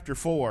Chapter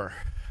 4.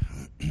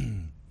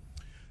 2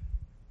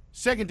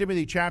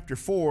 Timothy chapter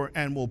 4,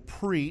 and we'll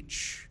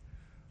preach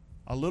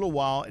a little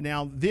while.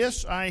 Now,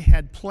 this I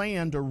had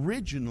planned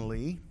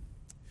originally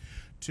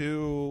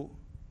to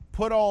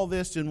put all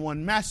this in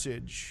one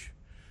message,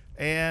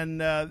 and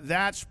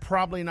that's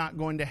probably not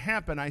going to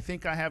happen. I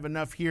think I have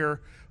enough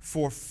here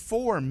for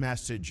 4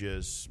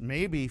 messages,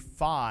 maybe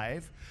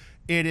 5.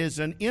 It is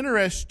an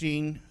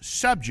interesting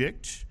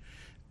subject,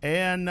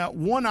 and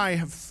one I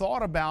have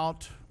thought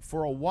about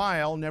for a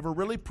while, never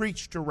really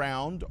preached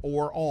around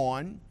or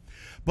on.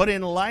 But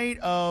in light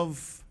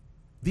of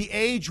the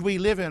age we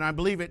live in, I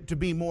believe it to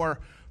be more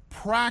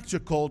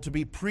practical to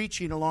be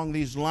preaching along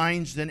these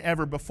lines than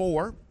ever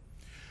before.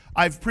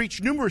 I've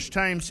preached numerous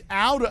times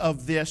out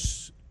of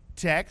this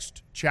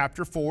text,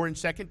 chapter 4 in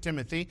 2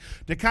 Timothy,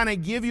 to kind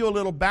of give you a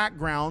little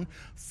background.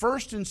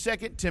 1st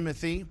and 2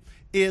 Timothy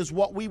is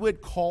what we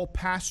would call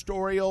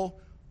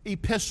pastoral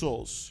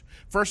epistles.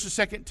 1st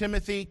and 2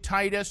 Timothy,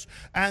 Titus,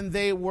 and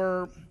they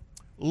were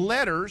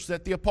letters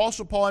that the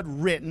Apostle Paul had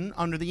written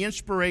under the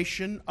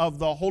inspiration of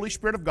the Holy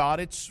Spirit of God.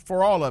 It's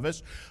for all of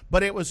us,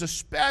 but it was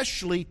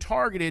especially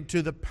targeted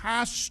to the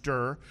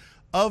pastor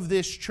of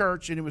this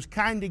church, and it was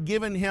kind of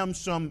giving him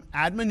some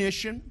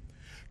admonition,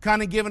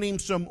 kind of giving him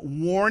some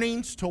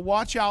warnings to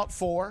watch out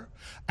for,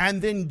 and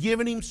then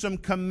giving him some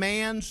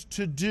commands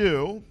to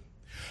do.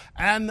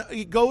 And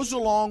it goes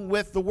along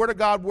with the Word of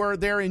God where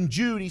there in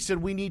Jude, he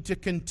said we need to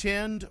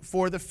contend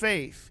for the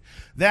faith.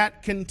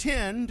 That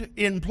contend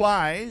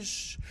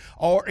implies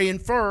or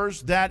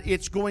infers that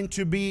it's going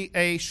to be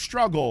a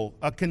struggle,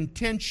 a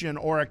contention,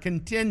 or a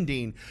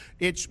contending.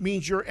 It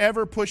means you're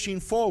ever pushing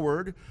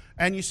forward.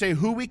 And you say,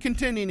 who are we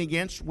contending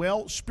against?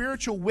 Well,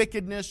 spiritual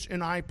wickedness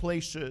in high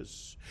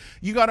places.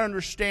 You got to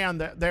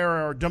understand that there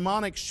are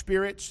demonic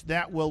spirits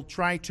that will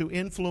try to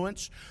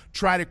influence,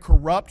 try to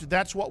corrupt.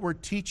 That's what we're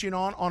teaching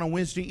on a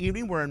Wednesday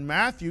evening. We're in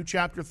Matthew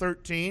chapter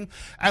 13,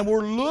 and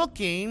we're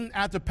looking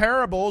at the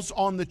parables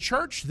on the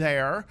church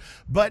there,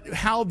 but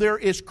how there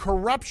is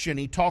corruption.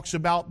 He talks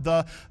about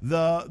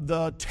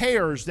the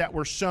tares that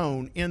were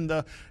sown in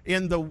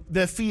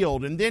the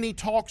field, and then he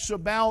talks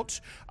about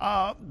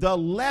the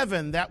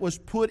leaven that was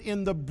put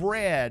in the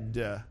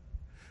bread.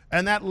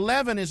 And that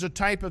leaven is a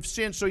type of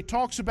sin. So he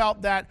talks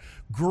about that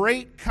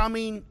great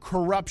coming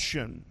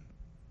corruption.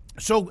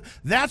 So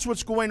that's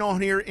what's going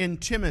on here in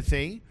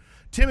Timothy.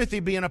 Timothy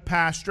being a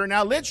pastor.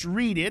 Now let's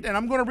read it. And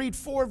I'm going to read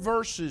 4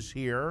 verses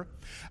here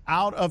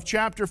out of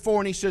chapter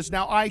 4. And he says,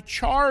 Now I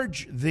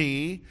charge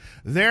thee,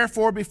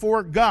 therefore,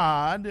 before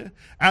God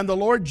and the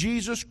Lord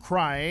Jesus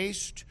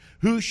Christ,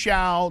 who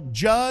shall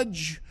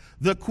judge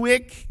the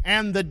quick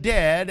and the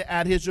dead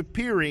at his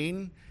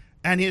appearing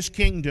and his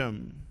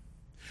kingdom.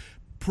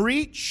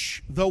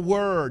 Preach the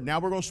word. Now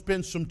we're going to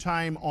spend some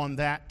time on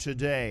that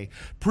today.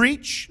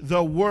 Preach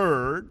the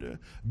word.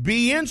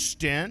 Be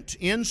instant,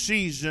 in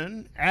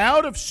season,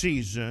 out of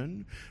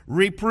season.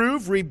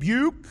 Reprove,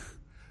 rebuke,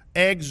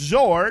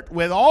 exhort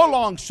with all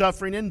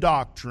longsuffering and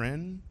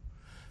doctrine.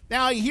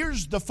 Now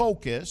here's the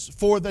focus.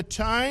 For the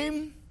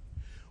time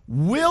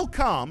will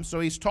come, so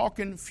he's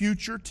talking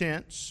future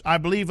tense. I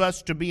believe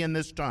us to be in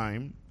this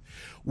time,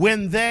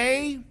 when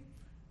they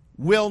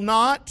will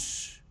not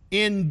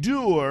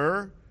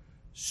endure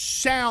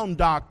sound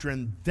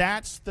doctrine.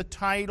 That's the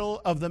title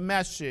of the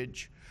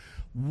message.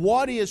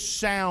 What is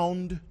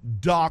sound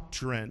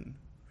doctrine?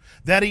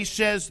 That he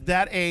says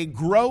that a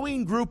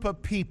growing group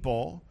of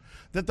people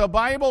that the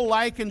Bible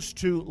likens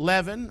to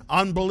leaven,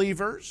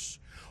 unbelievers,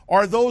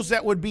 or those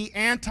that would be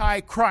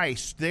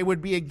anti-Christ. They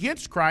would be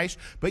against Christ,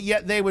 but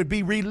yet they would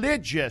be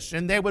religious,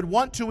 and they would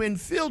want to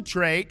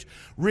infiltrate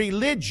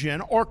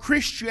religion or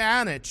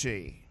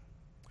Christianity.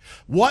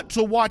 What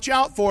to watch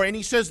out for. And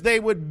he says they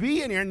would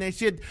be in here, and they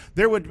said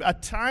there would a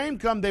time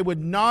come they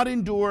would not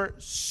endure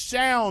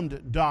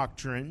sound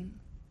doctrine.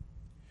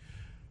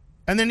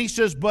 And then he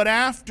says, but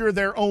after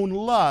their own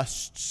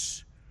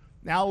lusts.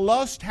 Now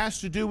lust has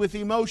to do with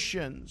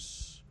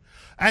emotions.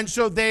 And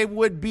so they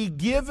would be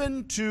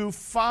given to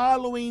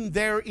following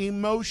their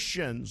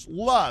emotions,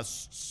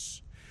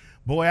 lusts.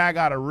 Boy, I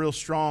got a real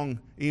strong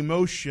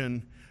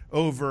emotion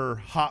over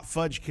hot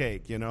fudge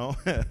cake, you know.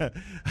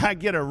 I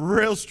get a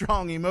real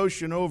strong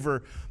emotion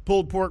over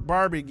pulled pork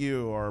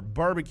barbecue or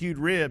barbecued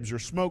ribs or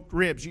smoked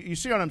ribs. You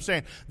see what I'm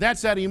saying?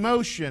 That's that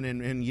emotion.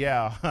 And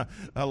yeah,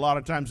 a lot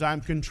of times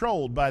I'm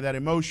controlled by that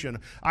emotion.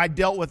 I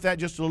dealt with that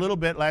just a little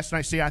bit last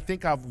night. See, I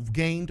think I've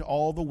gained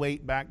all the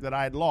weight back that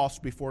I had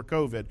lost before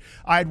COVID.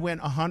 I'd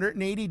went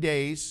 180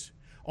 days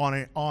on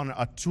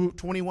a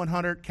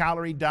 2,100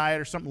 calorie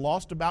diet or something,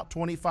 lost about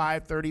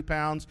 25, 30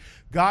 pounds,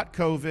 got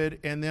COVID,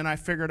 and then I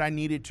figured I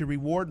needed to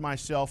reward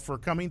myself for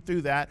coming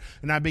through that,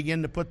 and I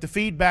began to put the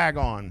feed bag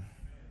on.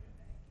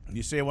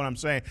 You see what I'm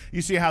saying?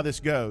 You see how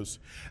this goes.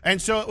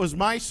 And so it was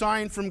my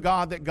sign from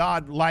God that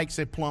God likes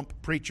a plump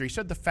preacher. He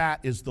said the fat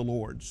is the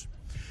Lord's.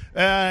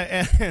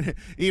 And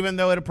even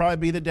though it'll probably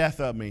be the death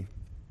of me.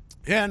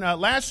 And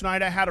last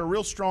night I had a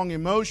real strong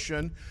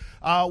emotion.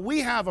 We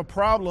have a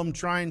problem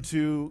trying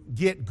to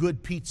get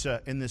good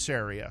pizza in this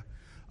area.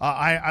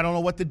 I don't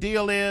know what the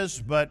deal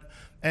is, but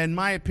in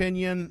my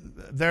opinion,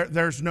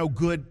 there's no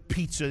good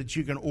pizza that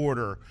you can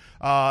order.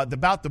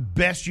 About the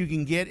best you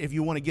can get if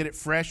you want to get it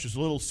fresh is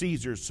Little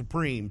Caesars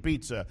Supreme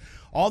Pizza.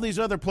 All these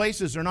other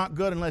places are not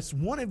good unless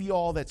one of you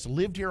all that's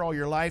lived here all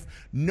your life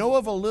know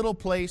of a little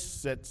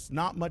place that's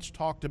not much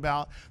talked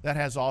about that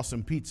has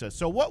awesome pizza.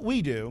 So what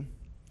we do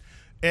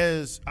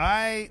is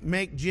I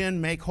make Jen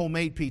make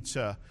homemade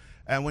pizza.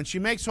 And when she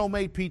makes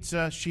homemade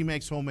pizza, she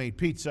makes homemade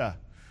pizza.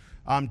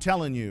 I'm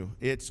telling you,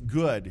 it's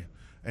good.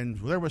 And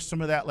there was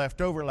some of that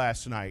left over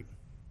last night.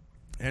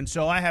 And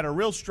so I had a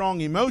real strong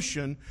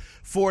emotion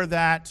for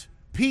that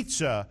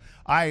pizza.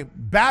 I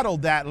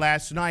battled that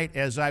last night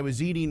as I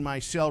was eating my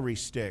celery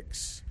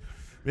sticks.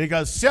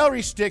 Because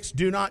celery sticks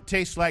do not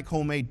taste like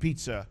homemade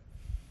pizza.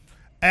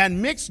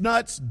 And mixed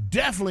nuts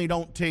definitely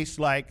don't taste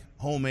like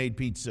homemade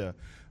pizza.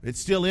 It's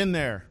still in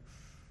there.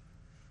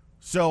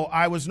 So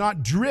I was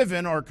not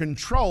driven or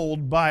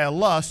controlled by a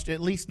lust, at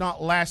least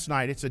not last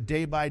night. It's a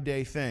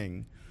day-by-day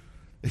thing.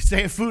 They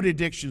say food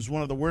addiction is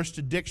one of the worst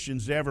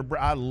addictions to ever.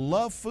 I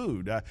love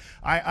food.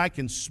 I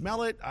can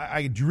smell it.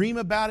 I dream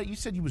about it. You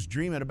said you was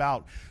dreaming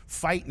about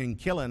fighting and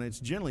killing. It's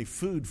generally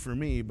food for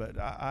me, but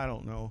I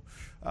don't know.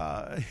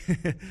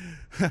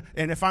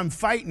 And if I'm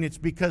fighting, it's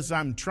because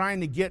I'm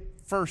trying to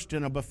get first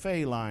in a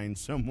buffet line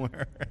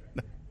somewhere.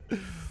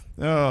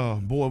 Oh,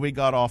 boy, we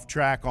got off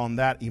track on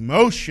that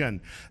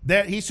emotion.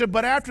 That he said,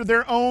 but after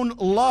their own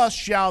lust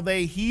shall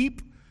they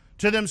heap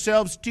to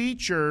themselves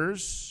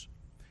teachers,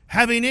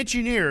 having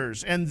itching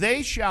ears, and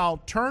they shall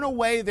turn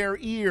away their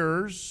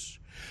ears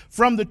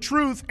from the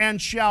truth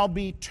and shall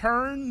be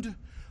turned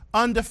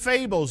unto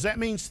fables. That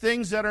means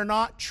things that are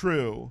not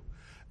true.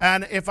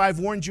 And if I've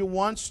warned you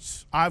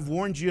once, I've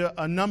warned you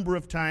a number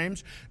of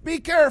times. Be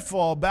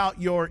careful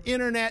about your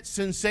internet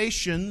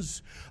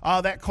sensations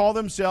that call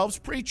themselves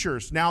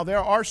preachers. Now, there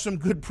are some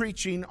good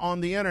preaching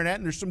on the internet,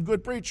 and there's some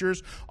good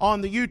preachers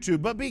on the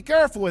YouTube, but be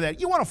careful with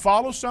that. You want to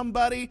follow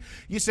somebody,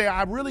 you say,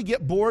 I really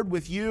get bored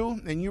with you,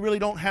 and you really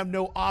don't have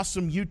no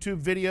awesome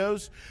YouTube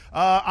videos.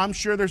 I'm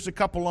sure there's a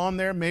couple on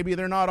there. Maybe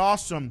they're not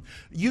awesome.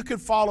 You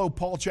could follow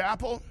Paul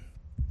Chappell.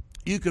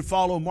 You could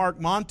follow Mark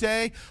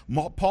Monte.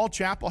 Paul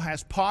Chappell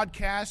has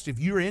podcasts. If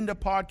you're into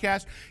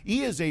podcasts,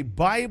 he is a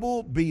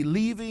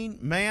Bible-believing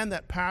man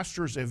that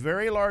pastors a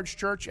very large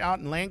church out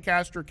in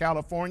Lancaster,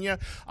 California.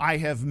 I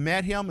have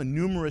met him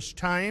numerous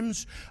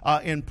times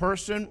in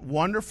person.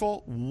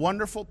 Wonderful,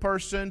 wonderful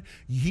person.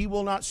 He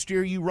will not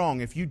steer you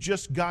wrong. If you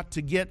just got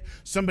to get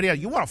somebody else,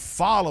 you want to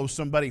follow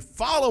somebody,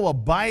 follow a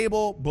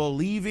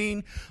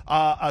Bible-believing,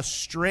 a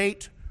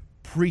straight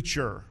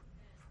preacher.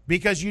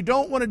 Because you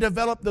don't want to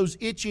develop those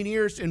itching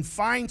ears and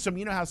find some,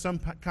 you know how some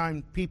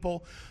kind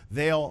people,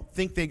 they'll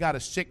think they got a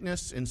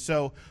sickness, and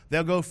so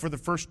they'll go for the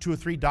first 2 or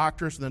 3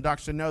 doctors, and the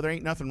doctor said, no, there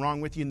ain't nothing wrong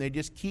with you, and they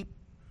just keep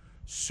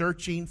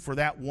searching for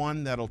that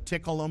one that'll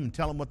tickle them and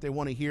tell them what they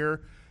want to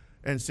hear,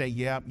 and say,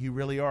 yeah, you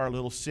really are a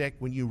little sick,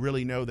 when you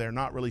really know they're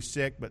not really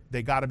sick, but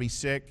they got to be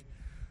sick.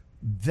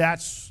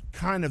 That's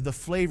kind of the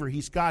flavor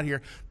he's got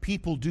here.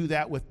 People do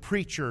that with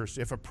preachers.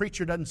 If a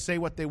preacher doesn't say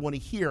what they want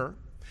to hear,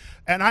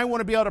 and I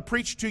want to be able to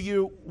preach to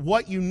you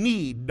what you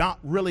need, not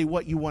really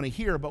what you want to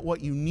hear, but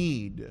what you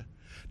need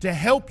to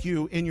help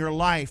you in your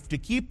life, to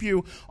keep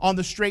you on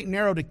the straight and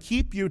narrow,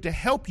 to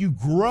help you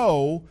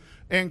grow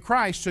in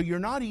Christ so you're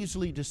not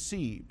easily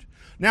deceived.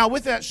 Now,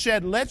 with that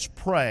said, let's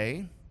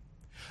pray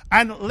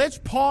and let's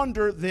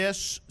ponder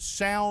this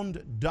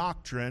sound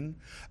doctrine.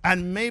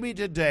 And maybe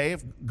today,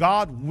 if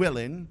God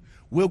willing,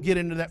 we'll get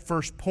into that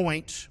first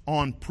point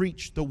on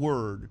preach the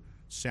word,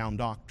 sound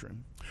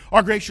doctrine.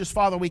 Our gracious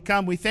Father, we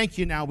come, we thank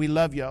you now, we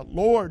love you.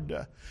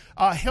 Lord,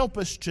 help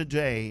us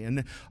today.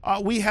 And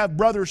we have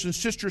brothers and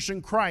sisters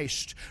in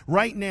Christ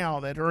right now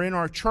that are in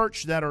our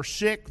church that are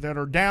sick, that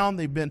are down,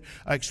 they've been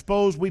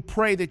exposed. We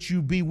pray that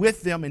you be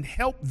with them and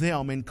help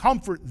them and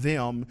comfort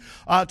them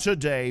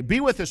today. Be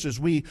with us as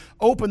we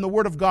open the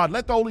Word of God.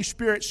 Let the Holy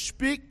Spirit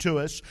speak to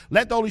us.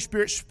 Let the Holy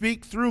Spirit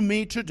speak through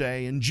me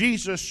today. In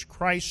Jesus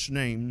Christ's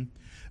name,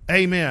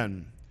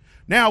 amen.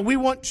 Now, we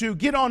want to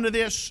get onto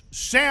this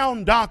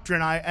sound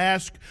doctrine. I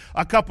asked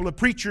a couple of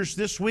preachers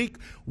this week,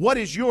 what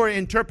is your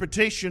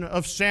interpretation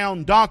of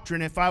sound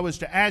doctrine? If I was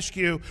to ask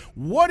you,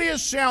 what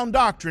is sound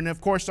doctrine? Of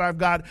course, I've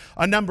got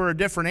a number of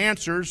different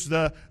answers.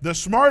 The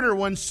smarter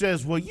one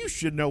says, well, you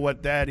should know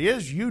what that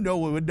is. You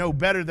would know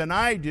better than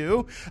I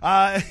do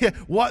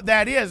what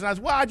that is. And I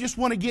said, well, I just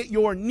want to get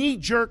your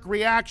knee-jerk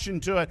reaction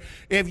to it.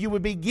 If you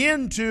would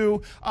begin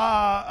to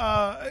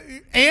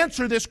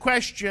answer this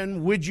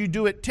question, would you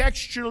do it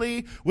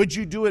textually? Would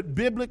you do it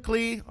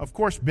biblically? Of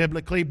course,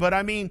 biblically, but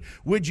I mean,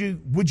 would you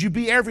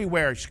be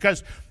everywhere?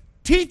 Because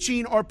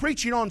teaching or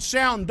preaching on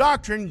sound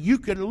doctrine, you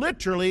could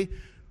literally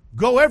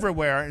go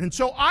everywhere. And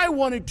so I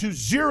wanted to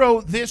zero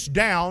this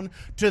down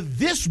to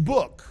this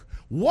book.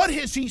 What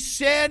has he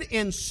said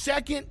in 2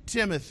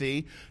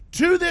 Timothy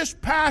to this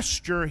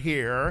pastor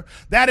here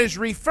that is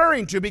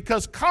referring to,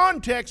 because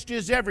context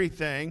is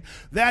everything,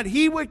 that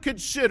he would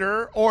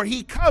consider, or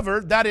he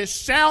covered, that is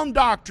sound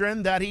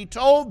doctrine, that he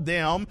told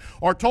them,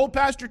 or told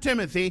Pastor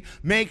Timothy,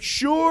 make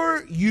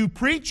sure you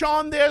preach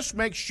on this,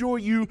 make sure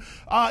you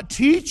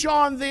teach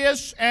on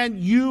this, and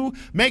you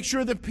make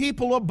sure the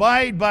people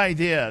abide by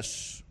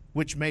this,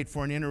 which made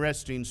for an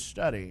interesting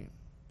study.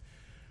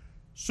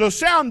 So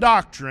sound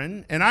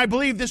doctrine, and I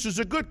believe this is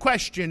a good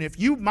question if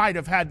you might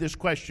have had this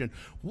question.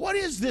 What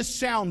is this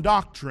sound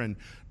doctrine?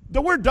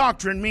 The word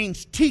doctrine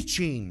means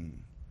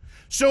teaching.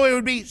 So it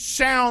would be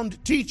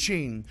sound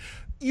teaching.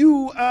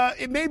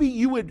 Maybe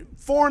you would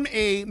form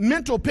a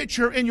mental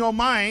picture in your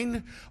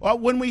mind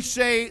when we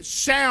say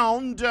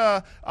sound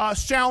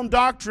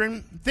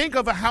doctrine. Think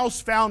of a house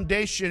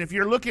foundation. If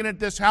you're looking at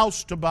this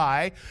house to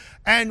buy,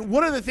 and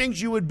one of the things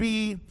you would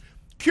be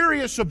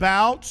curious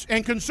about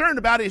and concerned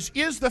about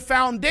is the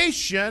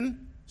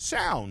foundation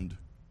sound?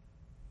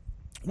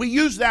 We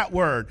use that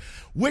word,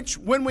 which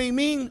when we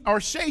mean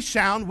or say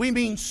sound, we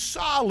mean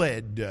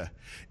solid.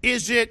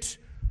 Is it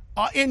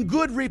in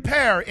good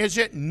repair? Is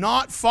it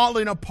not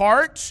falling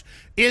apart?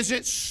 Is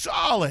it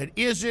solid?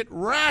 Is it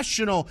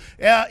rational?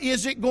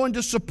 Is it going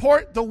to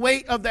support the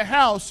weight of the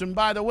house? And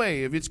by the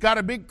way, if it's got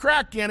a big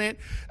crack in it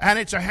and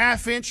it's a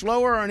 ½ inch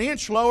lower or an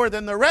inch lower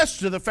than the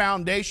rest of the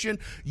foundation,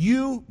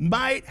 you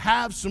might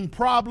have some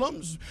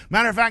problems.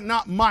 Matter of fact,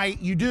 not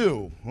might, you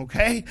do,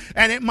 okay?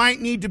 And it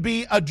might need to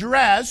be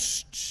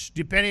addressed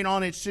depending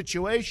on its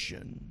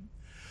situation.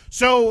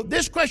 So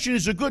this question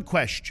is a good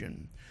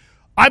question.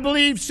 I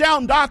believe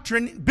sound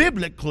doctrine,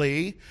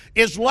 biblically,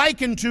 is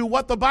likened to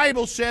what the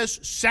Bible says,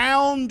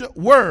 sound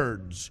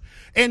words.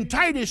 In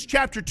Titus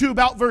chapter 2,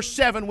 about verse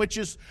 7, which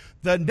is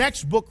the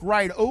next book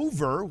right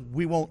over,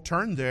 we won't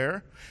turn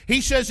there,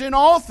 he says, in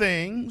all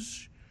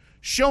things,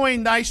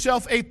 showing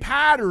thyself a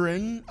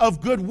pattern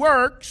of good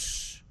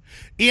works,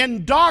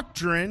 in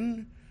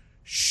doctrine,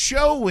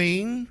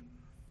 showing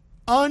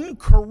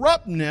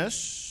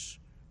uncorruptness,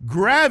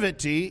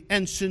 gravity,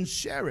 and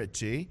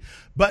sincerity.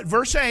 But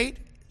verse 8,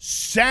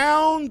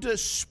 sound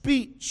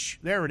speech,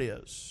 there it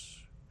is,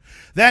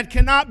 that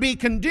cannot be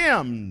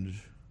condemned.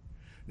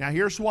 Now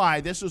here's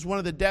why. This is one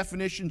of the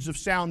definitions of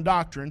sound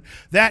doctrine.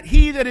 That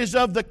he that is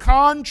of the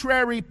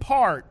contrary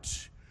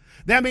part.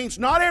 That means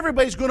not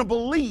everybody's going to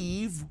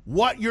believe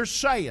what you're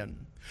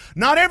saying.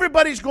 Not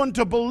everybody's going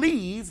to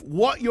believe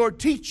what you're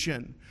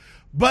teaching.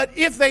 But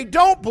if they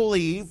don't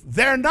believe,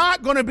 they're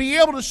not going to be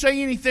able to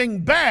say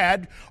anything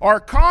bad or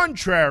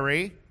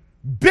contrary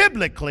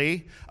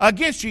biblically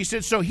against you. He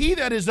said, so he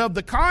that is of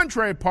the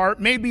contrary part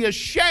may be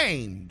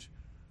ashamed,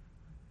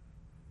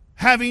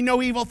 having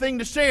no evil thing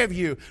to say of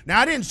you.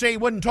 Now, I didn't say he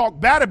wouldn't talk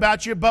bad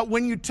about you, but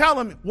when you tell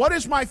him, what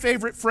is my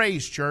favorite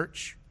phrase,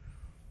 church?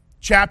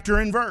 Chapter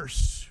and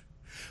verse.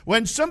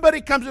 When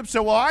somebody comes up and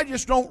says, well, I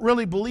just don't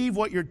really believe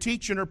what you're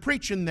teaching or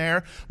preaching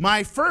there,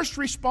 my first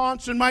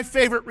response and my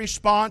favorite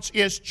response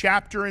is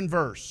chapter and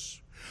verse.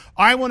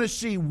 I want to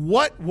see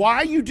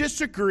why you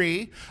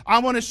disagree. I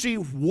want to see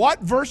what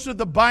verse of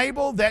the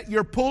Bible that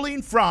you're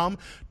pulling from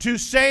to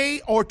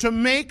say or to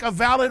make a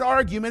valid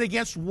argument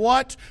against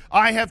what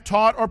I have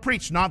taught or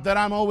preached. Not that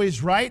I'm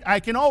always right.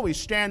 I can always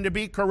stand to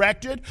be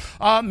corrected.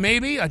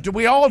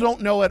 We all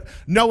don't know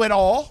it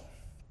all.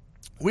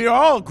 We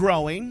are all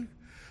growing.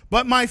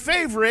 But my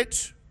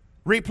favorite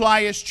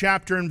reply is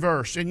chapter and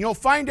verse. And you'll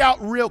find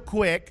out real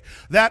quick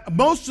that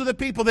most of the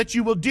people that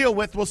you will deal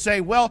with will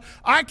say, well,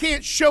 I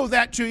can't show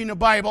that to you in the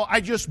Bible. I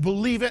just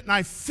believe it and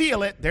I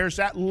feel it. There's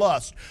that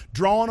lust,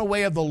 drawing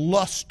away of the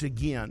lust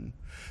again.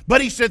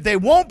 But he said they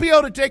won't be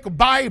able to take a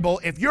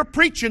Bible. If you're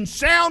preaching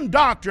sound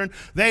doctrine,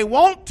 they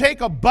won't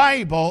take a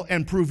Bible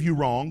and prove you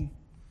wrong.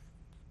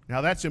 Now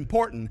that's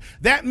important.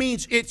 That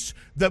means it's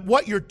that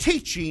what you're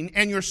teaching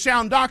and your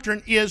sound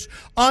doctrine is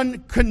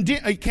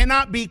it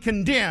cannot be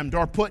condemned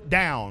or put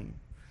down.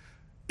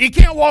 You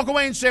can't walk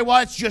away and say,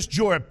 well, it's just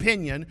your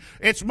opinion.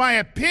 It's my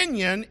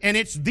opinion, and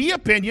it's the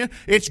opinion.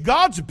 It's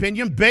God's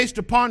opinion based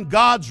upon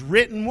God's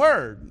written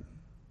word.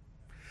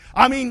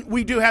 I mean,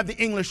 we do have the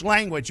English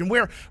language, and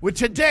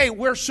today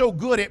we're so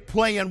good at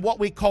playing what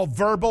we call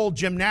verbal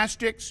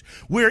gymnastics.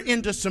 We're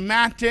into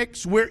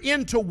semantics. We're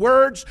into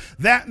words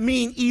that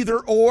mean either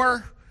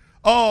or.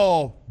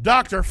 Oh,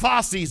 Dr.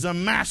 Fosse's a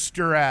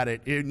master at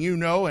it, and you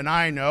know, and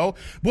I know.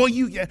 Well,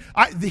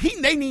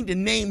 they need to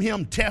name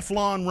him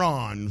Teflon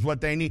Ron, is what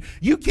they need.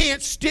 You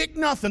can't stick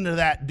nothing to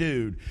that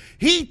dude.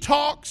 He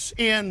talks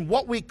in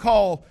what we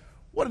call,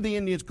 what do the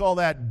Indians call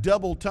that?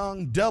 Double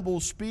tongue, double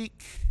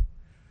speak.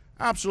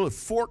 Absolute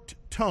forked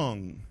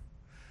tongue.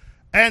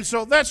 And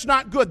so that's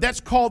not good.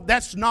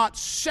 That's not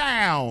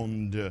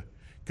sound,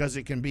 because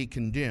it can be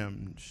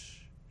condemned.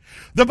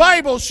 The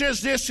Bible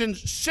says this in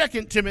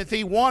 2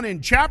 Timothy 1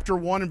 in chapter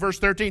 1 and verse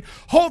 13.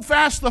 Hold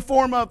fast the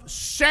form of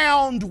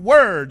sound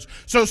words.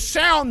 So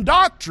sound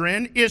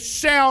doctrine is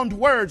sound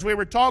words. We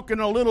were talking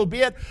a little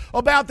bit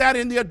about that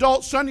in the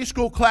adult Sunday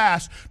school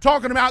class.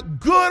 Talking about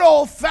good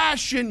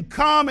old-fashioned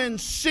common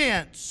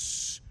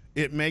sense.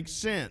 It makes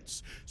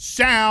sense.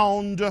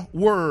 Sound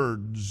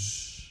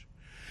words.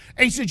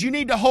 And he said, you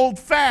need to hold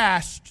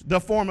fast the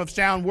form of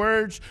sound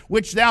words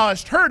which thou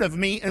hast heard of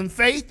me in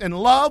faith and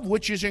love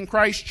which is in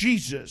Christ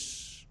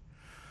Jesus.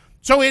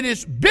 So it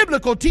is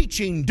biblical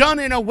teaching done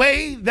in a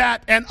way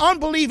that an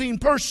unbelieving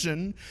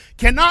person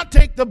cannot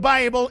take the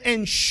Bible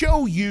and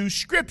show you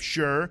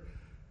Scripture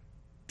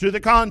to the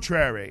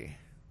contrary.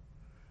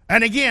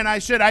 And again, I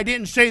said I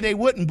didn't say they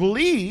wouldn't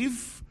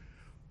believe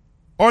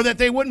or that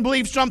they wouldn't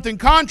believe something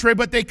contrary,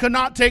 but they could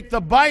not take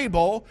the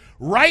Bible,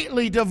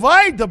 rightly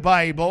divide the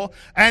Bible,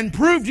 and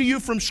prove to you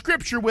from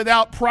Scripture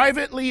without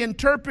privately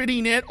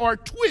interpreting it or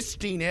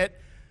twisting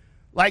it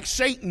like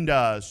Satan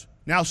does.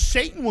 Now,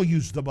 Satan will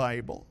use the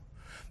Bible.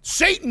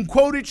 Satan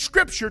quoted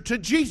Scripture to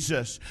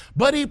Jesus,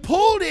 but he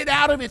pulled it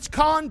out of its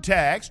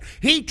context.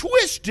 He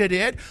twisted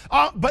it.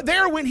 But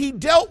there when he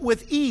dealt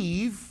with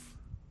Eve,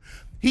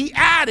 he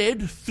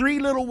added 3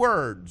 little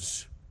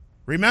words.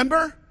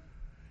 Remember?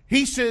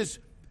 He says,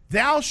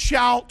 thou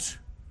shalt,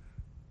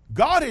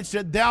 God had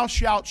said, thou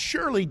shalt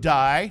surely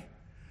die.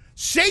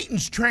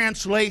 Satan's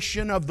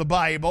translation of the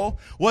Bible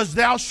was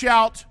thou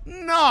shalt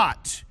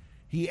not.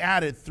 He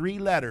added 3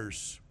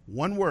 letters,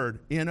 1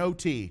 word,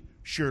 N-O-T,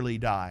 surely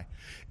die.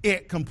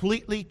 It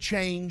completely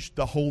changed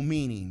the whole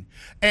meaning.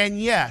 And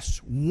yes,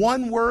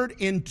 1 word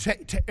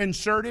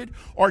inserted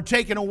or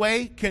taken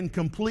away can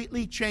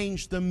completely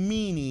change the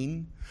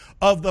meaning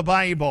of the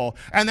Bible.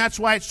 And that's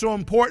why it's so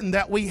important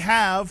that we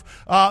have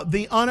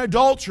the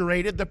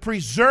unadulterated, the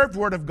preserved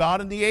Word of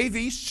God in the AV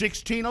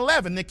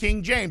 1611, the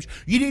King James.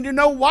 You need to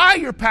know why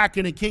you're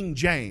packing a King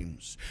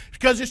James.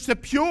 Because it's the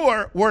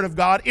pure Word of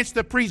God. It's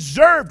the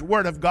preserved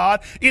Word of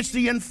God. It's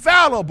the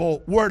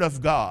infallible Word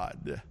of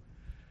God.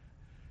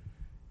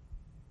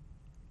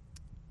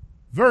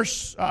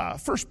 Verse 1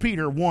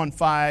 Peter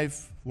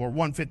 1:5 or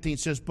 1:15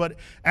 says, but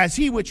as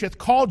he which hath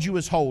called you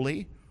is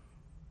holy,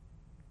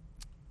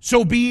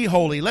 so be ye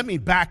holy. Let me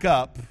back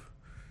up.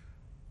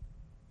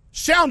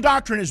 Sound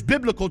doctrine is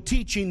biblical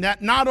teaching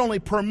that not only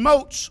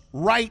promotes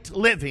right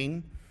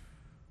living,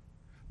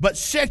 but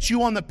sets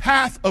you on the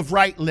path of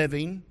right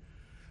living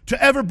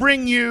to ever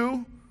bring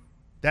you,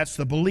 that's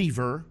the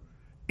believer,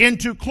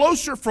 into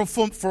closer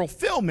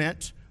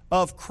fulfillment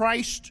of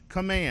Christ's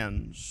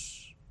commands.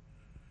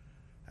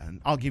 And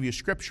I'll give you a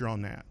scripture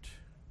on that.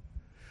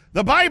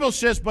 The Bible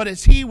says, but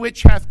as he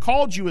which hath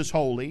called you is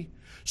holy,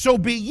 so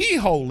be ye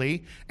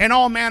holy in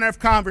all manner of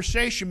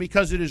conversation,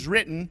 because it is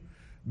written,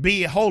 be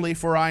ye holy,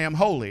 for I am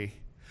holy.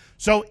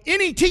 So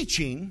any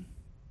teaching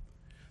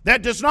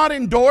that does not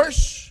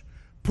endorse,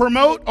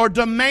 promote, or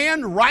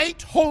demand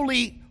right,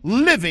 holy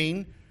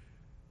living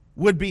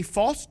would be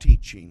false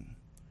teaching.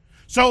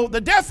 So the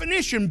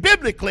definition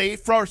biblically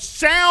for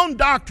sound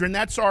doctrine,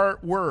 that's our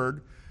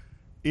word,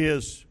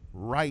 is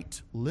right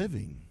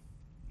living.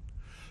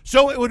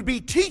 So it would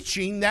be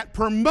teaching that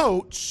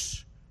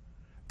promotes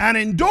and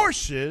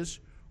endorses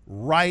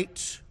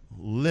right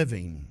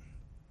living.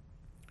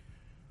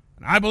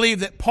 And I believe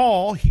that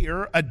Paul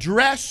here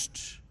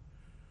addressed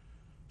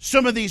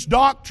some of these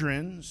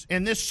doctrines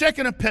in this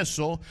second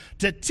epistle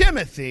to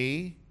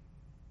Timothy,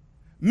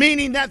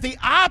 meaning that the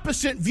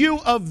opposite view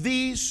of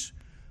these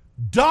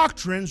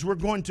doctrines we're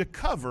going to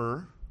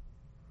cover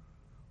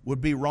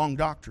would be wrong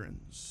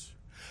doctrines.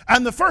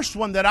 And the first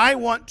one that I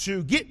want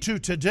to get to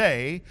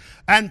today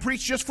and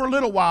preach just for a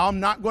little while, I'm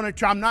not going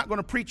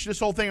to preach this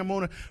whole thing. I'm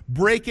going to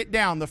break it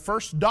down. The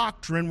first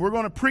doctrine we're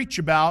going to preach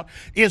about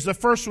is the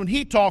first one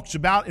he talks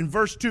about in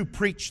verse 2,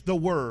 preach the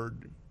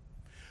word.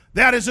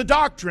 That is a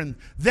doctrine.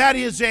 That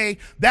is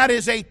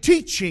a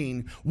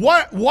teaching.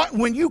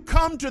 When you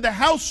come to the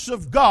house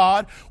of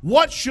God,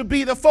 what should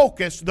be the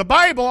focus? The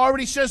Bible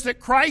already says that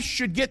Christ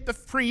should get the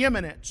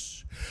preeminence.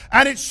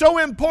 And it's so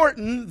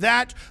important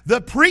that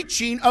the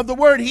preaching of the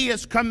word, he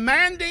is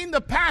commanding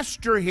the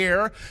pastor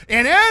here,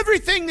 in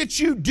everything that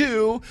you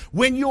do,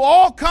 when you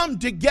all come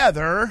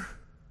together,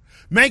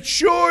 make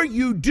sure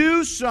you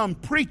do some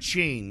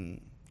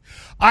preaching.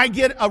 I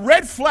get a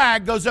red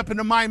flag goes up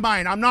into my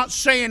mind. I'm not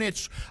saying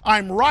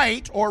I'm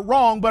right or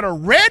wrong, but a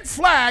red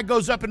flag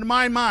goes up into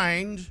my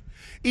mind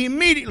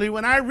immediately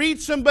when I read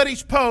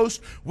somebody's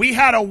post, we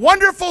had a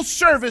wonderful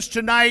service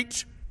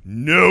tonight,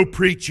 no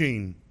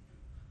preaching.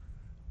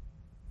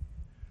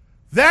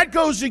 That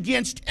goes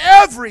against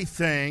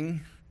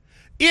everything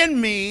in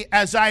me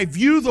as I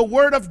view the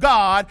Word of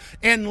God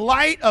in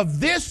light of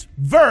this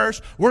verse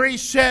where he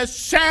says,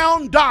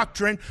 sound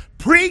doctrine,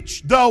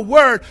 preach the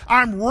Word.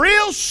 I'm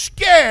real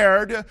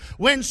scared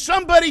when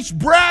somebody's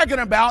bragging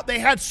about they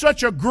had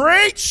such a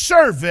great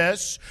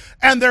service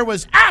and there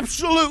was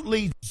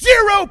absolutely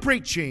zero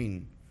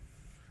preaching.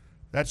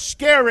 That's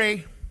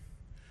scary.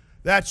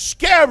 That's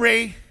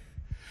scary.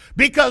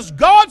 Because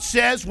God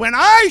says, when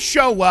I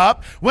show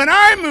up, when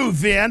I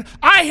move in,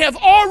 I have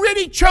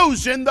already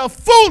chosen the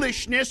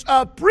foolishness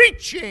of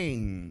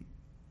preaching.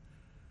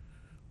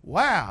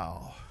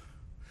 Wow.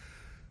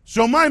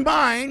 So my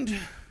mind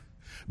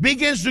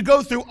begins to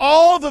go through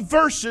all the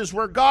verses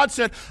where God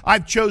said,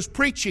 I've chose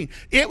preaching.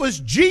 It was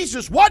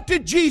Jesus. What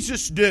did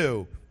Jesus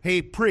do?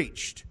 He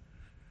preached.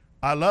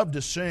 I love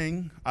to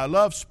sing. I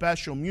love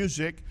special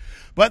music.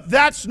 But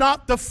that's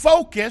not the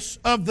focus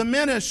of the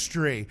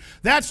ministry.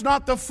 That's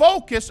not the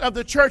focus of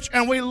the church.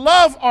 And we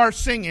love our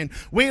singing.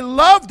 We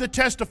love to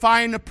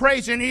testify and to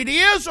praise. And it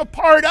is a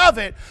part of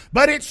it.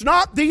 But it's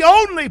not the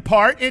only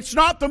part. It's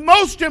not the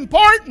most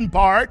important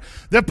part.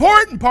 The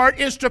important part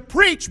is to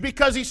preach,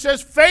 because he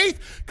says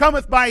faith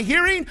cometh by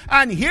hearing,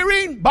 and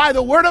hearing by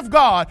the word of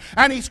God.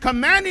 And he's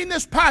commanding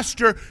this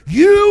pastor,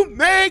 you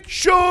make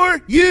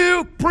sure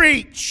you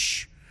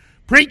preach.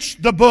 Preach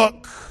the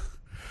book.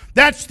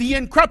 That's the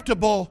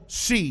incorruptible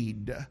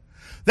seed.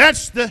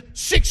 That's the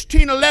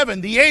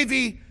 1611, the AV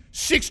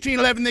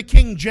 1611, the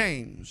King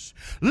James.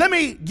 Let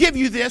me give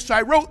you this.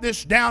 I wrote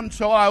this down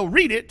so I'll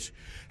read it.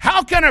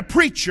 How can a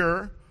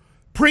preacher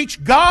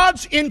preach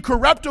God's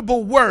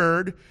incorruptible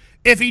word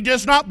if he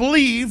does not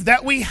believe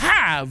that we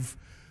have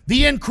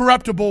the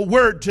incorruptible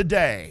word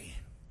today?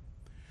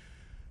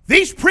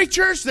 These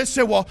preachers that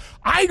say, well,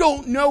 I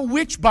don't know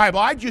which Bible.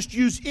 I just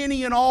use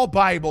any and all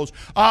Bibles.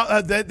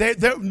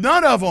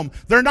 None of them.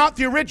 They're not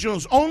the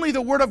originals. Only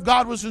the Word of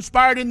God was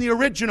inspired in the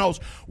originals.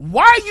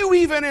 Why are you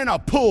even in a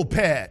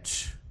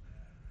pulpit?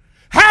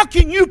 How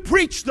can you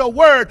preach the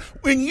Word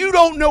when you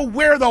don't know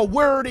where the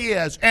Word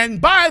is? And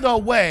by the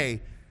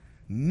way,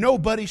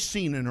 nobody's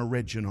seen an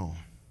original.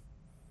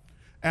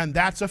 And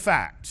that's a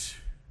fact.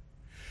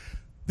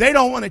 They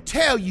don't want to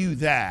tell you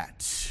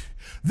that.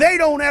 They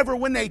don't ever,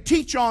 when they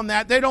teach on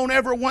that, they don't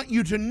ever want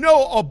you to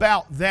know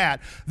about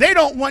that. They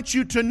don't want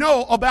you to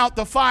know about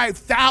the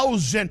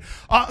 5,000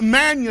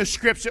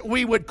 manuscripts that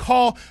we would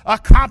call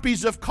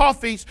copies of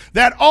copies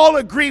that all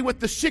agree with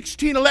the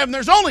 1611.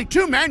 There's only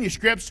 2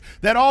 manuscripts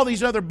that all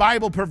these other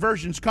Bible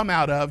perversions come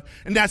out of,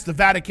 and that's the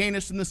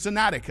Vaticanus and the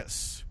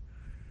Sinaiticus.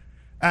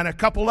 And a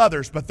couple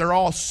others, but they're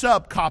all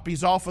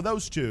sub-copies off of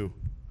those 2.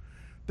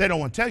 They don't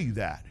want to tell you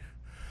that.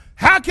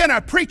 How can a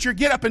preacher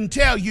get up and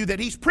tell you that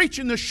he's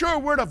preaching the sure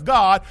word of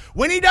God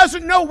when he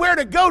doesn't know where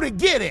to go to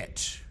get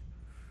it?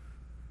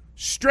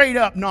 Straight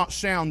up, not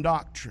sound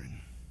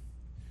doctrine.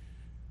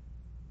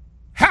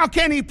 How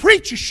can he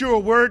preach a sure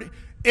word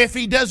if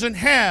he doesn't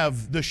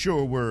have the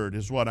sure word,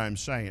 is what I'm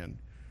saying.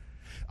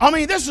 I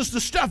mean, this is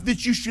the stuff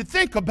that you should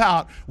think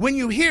about when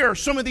you hear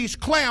some of these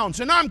clowns.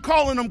 And I'm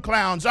calling them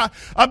clowns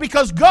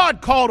because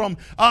God called them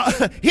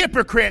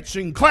hypocrites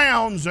and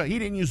clowns. He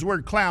didn't use the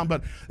word clown,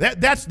 but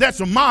that's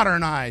a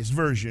modernized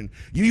version.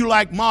 You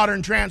like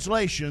modern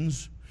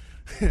translations.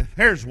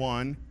 Here's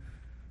one.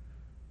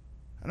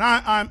 And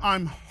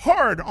I'm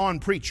hard on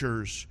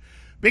preachers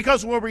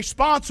because we're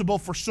responsible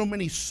for so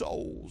many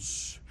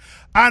souls.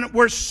 And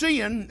we're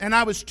seeing, and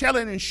I was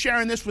telling and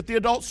sharing this with the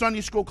adult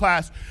Sunday school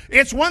class,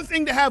 it's one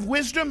thing to have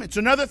wisdom, it's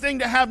another thing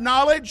to have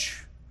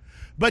knowledge,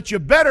 but you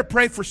better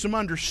pray for some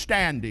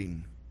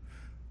understanding.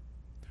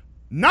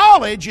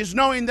 Knowledge is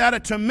knowing that a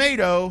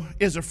tomato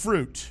is a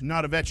fruit,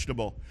 not a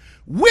vegetable.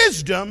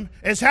 Wisdom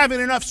is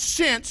having enough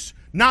sense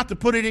not to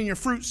put it in your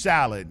fruit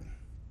salad.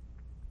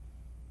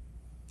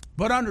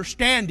 But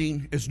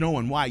understanding is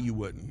knowing why you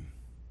wouldn't.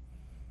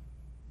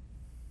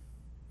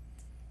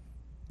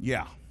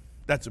 Yeah.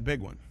 That's a big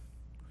one.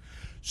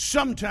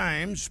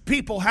 Sometimes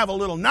people have a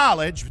little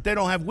knowledge, but they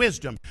don't have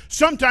wisdom.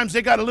 Sometimes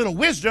they got a little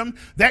wisdom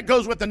that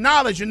goes with the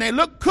knowledge, and they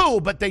look cool,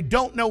 but they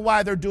don't know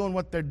why they're doing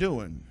what they're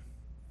doing.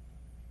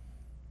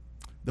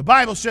 The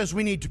Bible says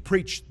we need to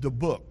preach the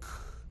book.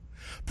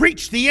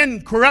 Preach the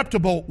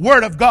incorruptible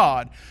Word of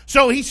God.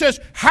 So he says,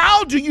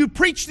 how do you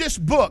preach this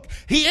book?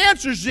 He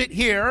answers it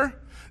here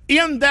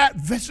in that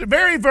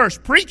very verse.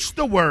 Preach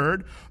the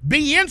Word,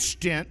 be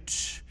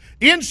instant,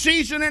 in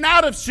season and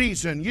out of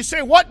season. You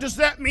say, what does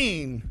that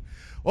mean?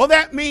 Well,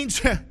 that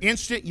means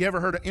instant. You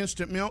ever heard of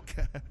instant milk?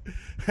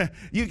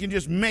 You can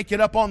just make it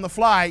up on the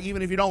fly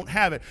even if you don't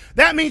have it.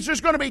 That means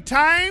there's going to be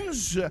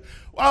times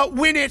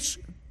when it's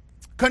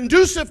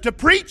conducive to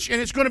preach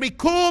and it's going to be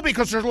cool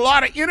because there's a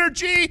lot of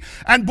energy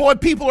and boy,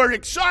 people are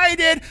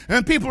excited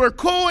and people are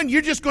cool and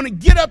you're just going to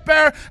get up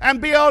there and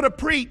be able to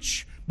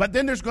preach. But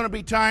then there's going to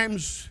be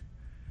times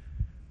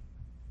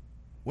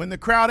when the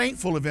crowd ain't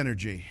full of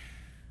energy.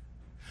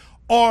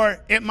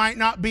 Or it might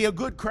not be a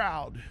good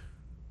crowd.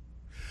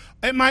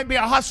 It might be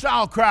a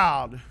hostile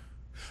crowd.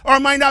 Or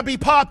it might not be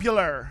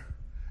popular.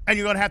 And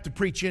you're going to have to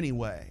preach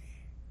anyway.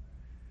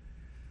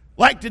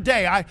 Like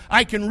today,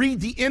 I can read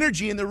the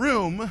energy in the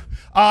room.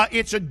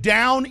 It's a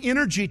down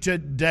energy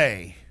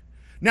today.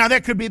 Now,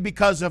 that could be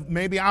because of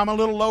maybe I'm a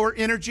little lower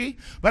energy,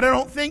 but I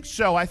don't think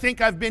so. I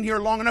think I've been here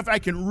long enough. I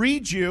can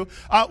read you.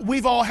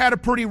 We've all had a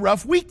pretty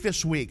rough week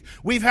this week.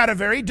 We've had a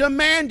very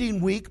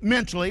demanding week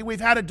mentally. We've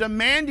had a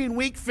demanding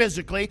week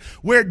physically.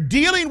 We're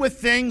dealing with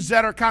things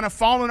that are kind of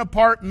falling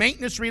apart,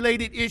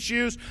 maintenance-related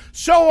issues,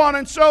 so on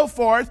and so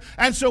forth.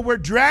 And so we're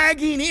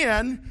dragging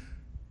in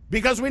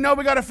because we know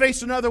we got to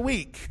face another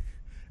week.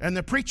 And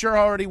the preacher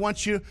already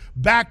wants you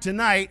back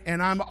tonight,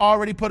 and I'm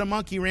already put a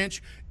monkey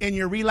wrench in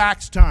your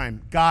relaxed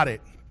time. Got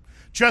it.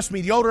 Trust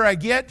me, the older I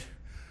get,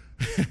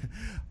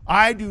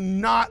 I do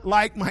not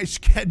like my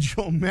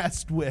schedule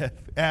messed with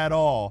at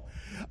all.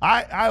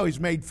 I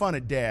always made fun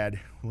of Dad.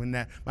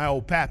 my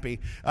old pappy,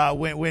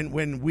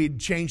 when we'd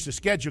change the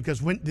schedule,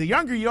 because when the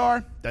younger you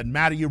are, doesn't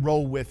matter, you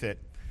roll with it.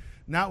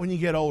 Not when you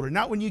get older,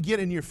 not when you get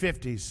in your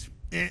 50s.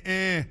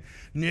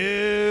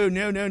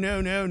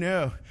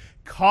 No.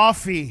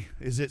 Coffee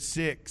is at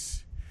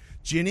 6.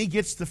 Jenny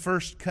gets the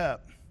first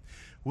cup.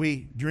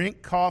 We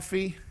drink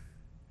coffee.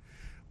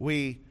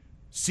 We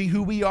see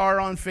who we are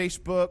on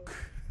Facebook.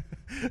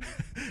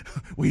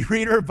 We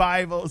read our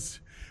Bibles.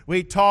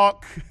 We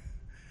talk.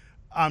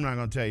 I'm not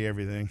going to tell you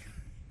everything.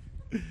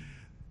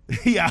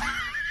 Yeah.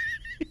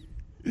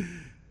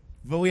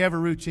 But we have a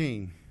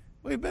routine.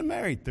 We've been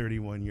married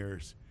 31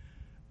 years.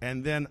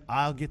 And then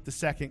I'll get the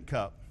second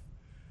cup.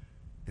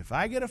 If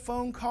I get a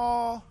phone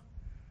call,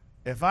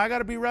 if I got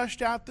to be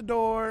rushed out the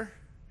door,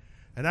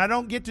 and I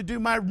don't get to do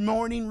my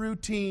morning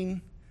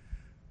routine,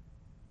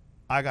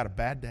 I got a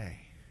bad day.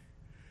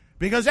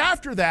 Because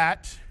after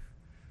that,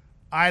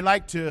 I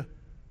like to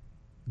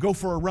go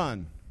for a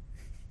run.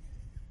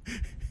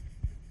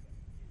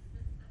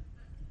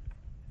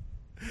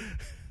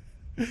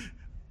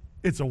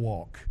 It's a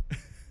walk.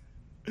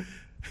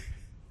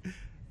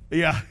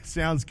 Yeah,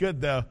 sounds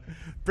good though.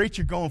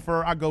 Preacher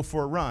I go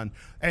for a run.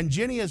 And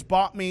Jenny has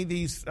bought me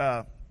these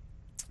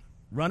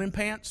running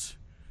pants.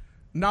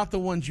 Not the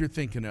ones you're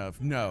thinking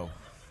of, no.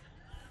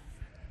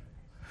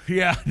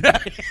 Yeah.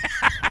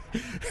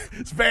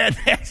 It's bad.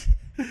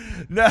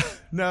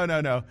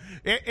 No.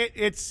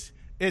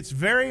 It's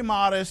very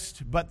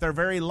modest, but they're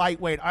very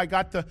lightweight. I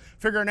got to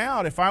figuring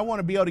out if I want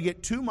to be able to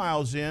get 2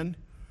 miles in,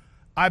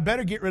 I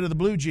better get rid of the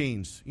blue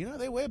jeans. You know,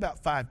 they weigh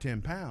about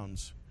 5-10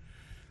 pounds.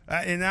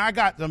 And I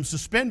got them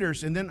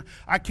suspenders, and then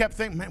I kept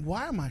thinking, man,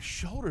 why are my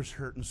shoulders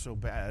hurting so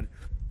bad?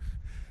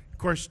 Of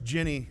course,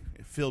 Jenny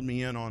filled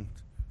me in on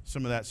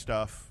some of that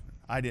stuff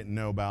I didn't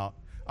know about.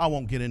 I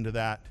won't get into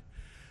that.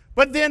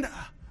 But then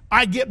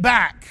I get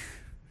back.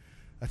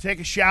 I take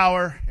a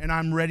shower, and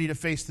I'm ready to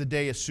face the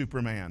day as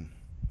Superman.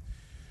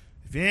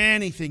 If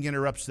anything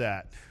interrupts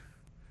that,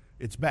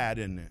 it's bad,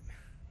 isn't it?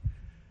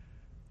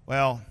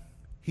 Well,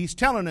 he's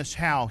telling us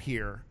how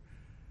here.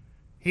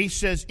 He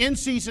says, in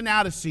season,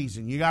 out of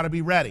season, you got to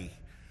be ready.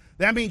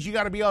 That means you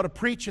got to be able to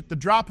preach at the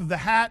drop of the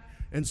hat,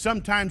 and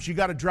sometimes you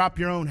got to drop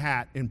your own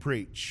hat and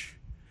preach.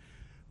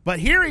 But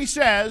here he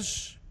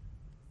says,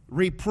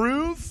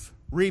 reprove,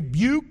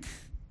 rebuke,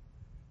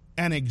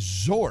 and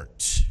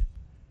exhort.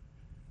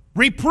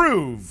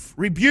 Reprove,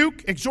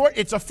 rebuke, exhort.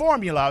 It's a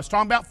formula. I was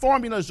talking about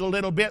formulas a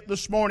little bit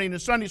this morning in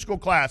Sunday school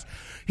class.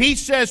 He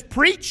says,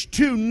 preach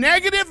 2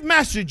 negative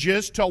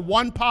messages to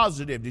 1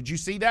 positive. Did you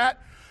see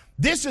that?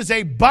 This is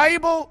a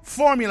Bible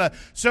formula.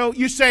 So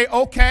you say,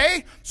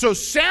 okay, so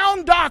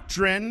sound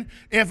doctrine,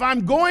 if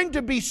I'm going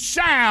to be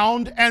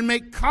sound and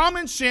make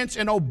common sense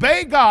and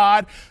obey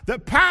God, the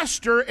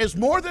pastor is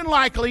more than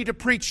likely to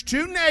preach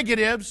 2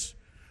 negatives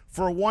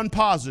for 1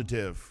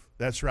 positive.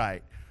 That's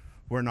right.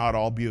 We're not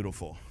all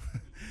beautiful.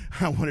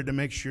 I wanted to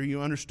make sure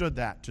you understood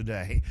that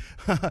today.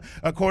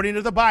 According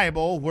to the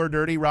Bible, we're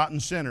dirty,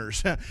 rotten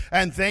sinners.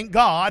 And thank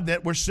God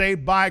that we're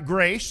saved by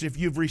grace if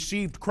you've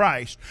received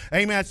Christ.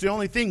 Amen. That's the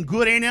only thing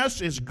good in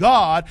us is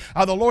God,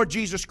 the Lord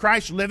Jesus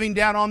Christ living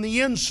down on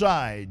the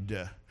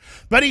inside.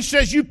 But he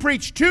says you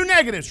preach 2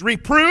 negatives.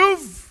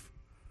 Reprove.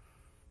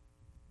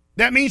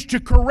 That means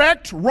to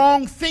correct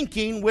wrong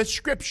thinking with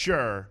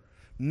Scripture.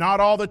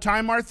 Not all the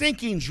time our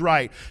thinking's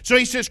right. So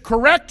he says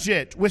correct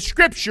it with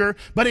Scripture,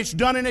 but it's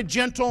done in a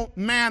gentle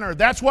manner.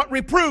 That's what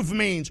reprove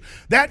means.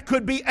 That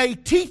could be a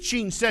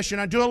teaching session.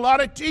 I do a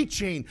lot of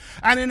teaching.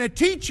 And in a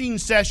teaching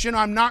session,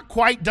 I'm not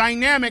quite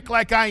dynamic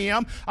like I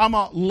am. I'm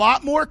a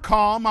lot more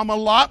calm. I'm a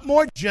lot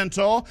more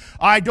gentle.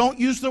 I don't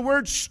use the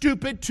word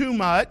stupid too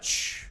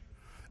much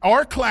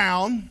or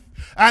clown.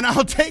 And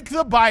I'll take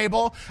the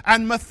Bible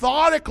and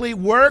methodically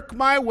work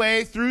my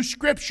way through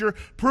Scripture,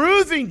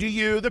 proving to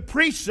you the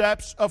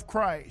precepts of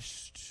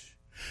Christ.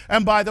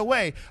 And by the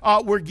way,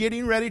 we're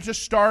getting ready to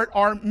start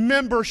our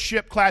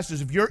membership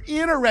classes. If you're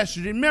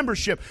interested in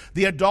membership,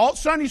 the adult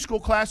Sunday school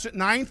class at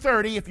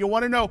 9:30, if you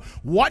want to know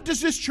what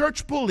does this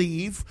church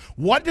believe,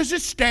 what does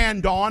it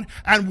stand on,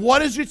 and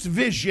what is its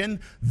vision,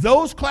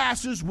 those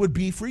classes would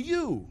be for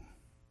you.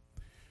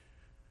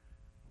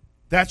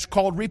 That's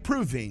called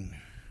reproving.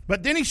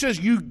 But then he says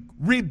you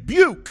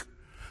rebuke.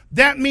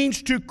 That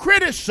means to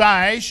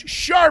criticize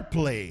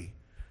sharply.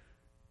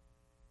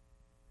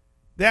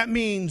 That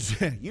means,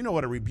 you know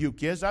what a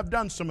rebuke is. I've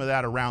done some of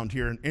that around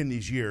here in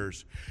these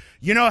years.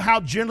 You know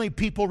how generally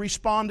people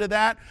respond to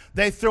that?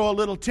 They throw a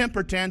little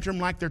temper tantrum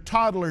like their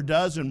toddler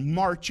does and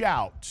march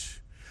out.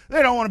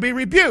 They don't want to be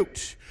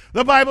rebuked.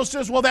 The Bible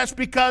says, well, that's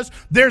because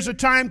there's a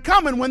time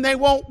coming when they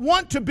won't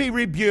want to be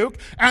rebuked,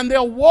 and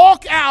they'll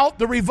walk out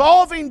the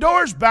revolving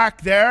doors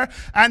back there,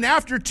 and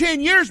after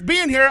 10 years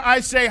being here, I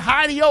say,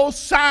 adios,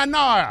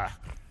 sayonara.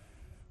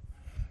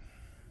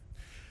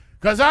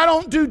 Because I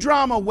don't do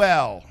drama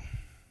well.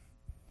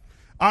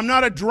 I'm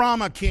not a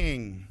drama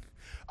king.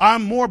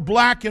 I'm more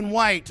black and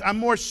white. I'm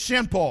more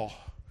simple.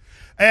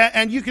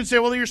 And you can say,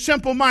 well, you're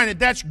simple-minded.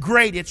 That's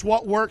great. It's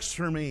what works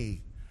for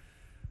me.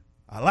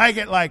 I like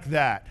it like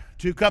that.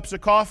 2 cups of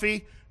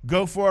coffee,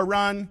 go for a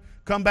run,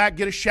 come back,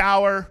 get a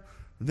shower,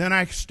 then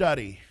I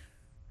study.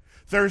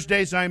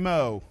 Thursdays I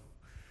mow.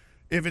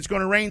 If it's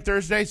going to rain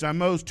Thursdays, I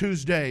mow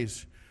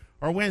Tuesdays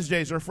or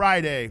Wednesdays or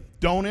Friday.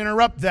 Don't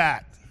interrupt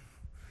that.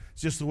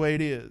 It's just the way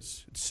it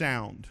is. It's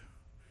sound.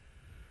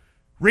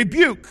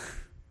 Rebuke.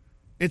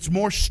 It's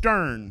more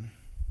stern.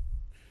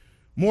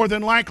 More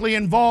than likely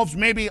involves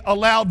maybe a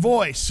loud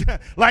voice,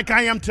 like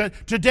I am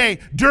today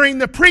during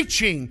the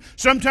preaching.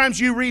 Sometimes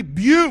you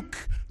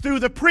rebuke through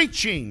the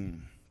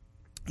preaching.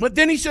 But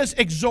then he says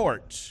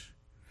exhort.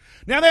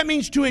 Now that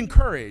means to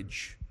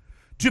encourage,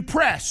 to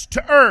press,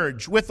 to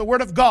urge with the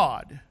Word of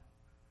God.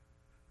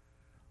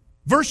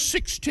 Verse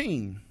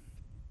 16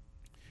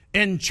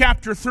 in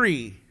chapter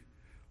 3.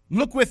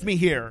 Look with me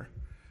here.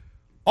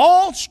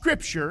 All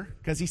Scripture,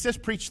 because he says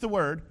preach the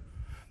Word,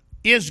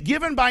 is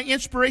given by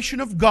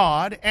inspiration of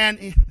God.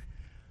 And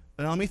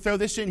let me throw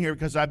this in here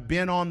because I've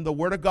been on the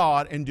Word of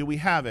God, and do we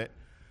have it?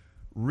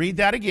 Read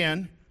that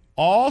again.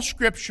 All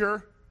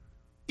Scripture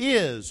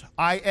is,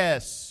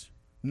 I-S,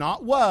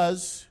 not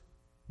was.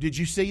 Did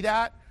you see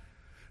that?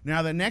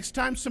 Now, the next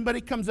time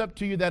somebody comes up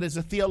to you that is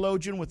a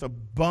theologian with a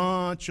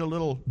bunch of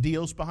little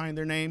deals behind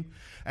their name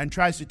and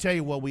tries to tell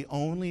you, well, we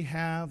only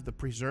have the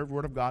preserved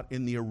Word of God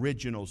in the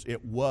originals.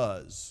 It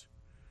was.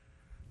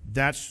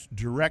 That's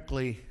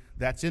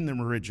in the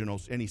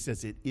originals, and he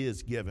says it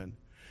is given.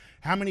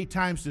 How many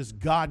times does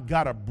God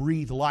got to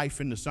breathe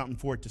life into something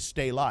for it to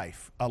stay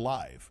alive?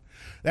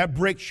 That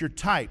breaks your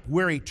type.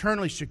 We're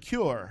eternally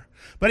secure.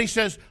 But he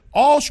says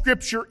all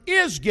Scripture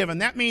is given.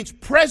 That means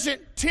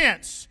present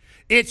tense.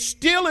 It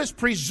still is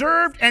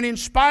preserved and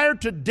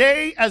inspired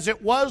today as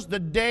it was the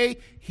day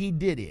he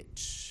did it.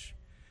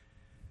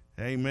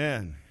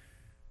 Amen.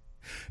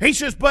 He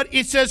says, but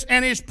it says,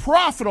 and is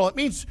profitable. It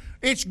means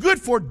it's good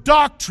for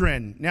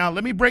doctrine. Now,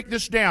 let me break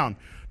this down.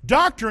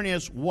 Doctrine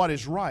is what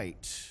is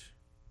right.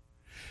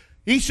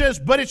 He says,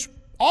 but it's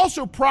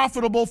also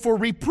profitable for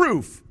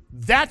reproof.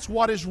 That's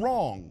what is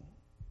wrong.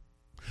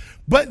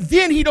 But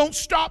then he don't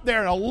stop there.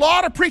 And a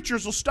lot of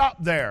preachers will stop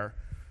there.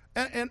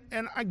 And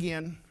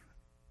again,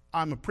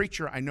 I'm a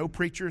preacher. I know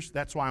preachers.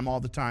 That's why I'm all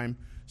the time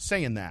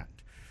saying that.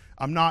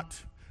 I'm not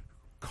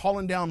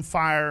calling down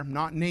fire. I'm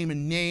not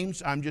naming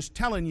names. I'm just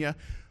telling you,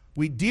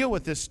 we deal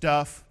with this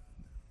stuff.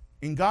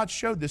 And God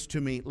showed this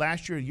to me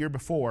last year, the year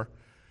before.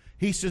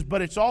 He says,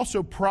 but it's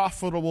also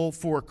profitable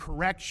for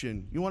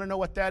correction. You want to know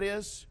what that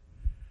is?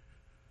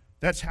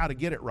 That's how to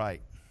get it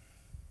right.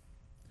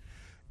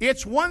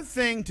 It's one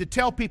thing to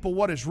tell people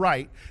what is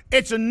right.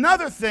 It's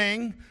another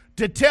thing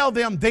to tell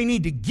them they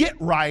need to get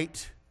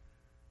right.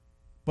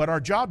 But our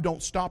job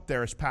don't stop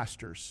there as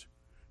pastors.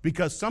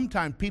 Because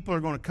sometimes people are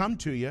going to come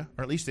to you,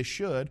 or at least they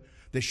should.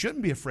 They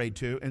shouldn't be afraid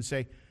to, and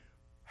say,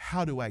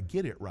 how do I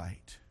get it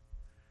right?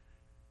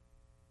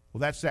 Well,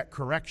 that's that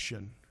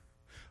correction.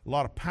 A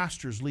lot of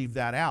pastors leave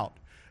that out.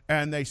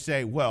 And they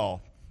say,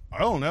 well, I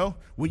don't know.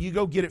 When you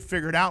go get it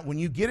figured out, when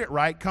you get it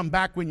right, come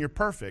back when you're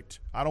perfect.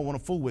 I don't want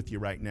to fool with you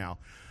right now.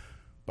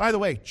 By the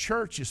way,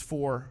 church is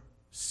for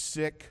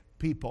sick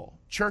people.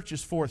 Church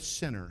is for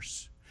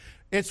sinners.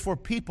 It's for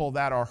people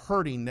that are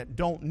hurting, that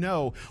don't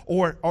know,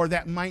 or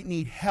that might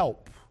need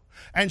help.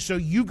 And so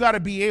you got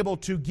to be able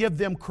to give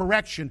them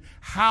correction,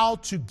 how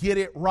to get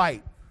it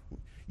right.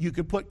 You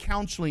could put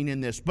counseling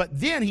in this. But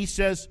then he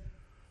says,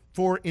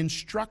 for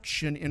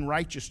instruction in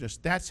righteousness.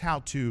 That's how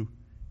to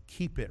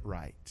keep it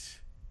right.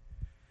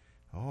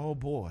 Oh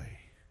boy.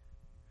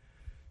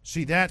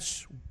 See,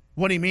 that's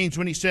what he means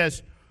when he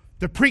says,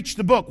 to preach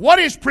the book. What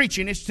is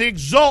preaching? It's to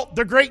exalt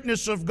the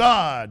greatness of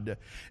God.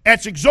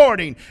 It's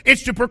exhorting.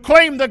 It's to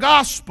proclaim the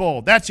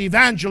gospel. That's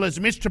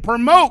evangelism. It's to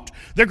promote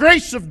the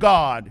grace of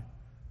God.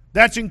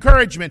 That's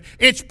encouragement.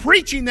 It's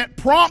preaching that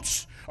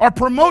prompts or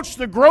promotes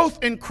the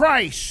growth in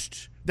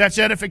Christ. That's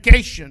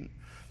edification,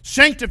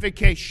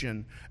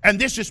 sanctification. And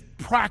this is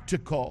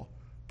practical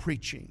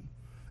preaching.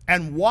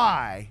 And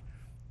why?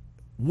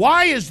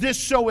 Why is this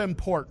so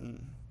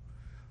important?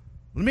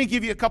 Let me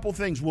give you a couple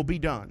things. We'll be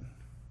done.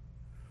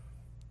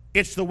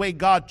 It's the way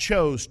God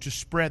chose to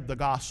spread the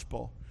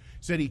gospel.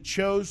 He said he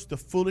chose the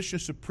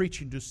foolishness of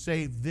preaching to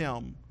save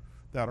them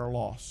that are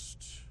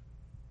lost.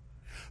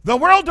 The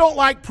world don't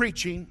like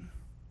preaching.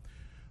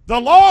 The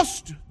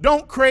lost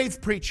don't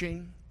crave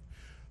preaching.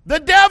 The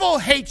devil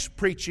hates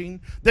preaching.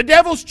 The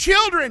devil's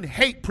children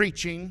hate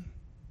preaching.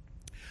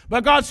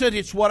 But God said,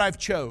 it's what I've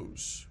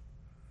chose.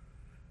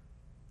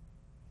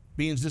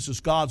 Means this is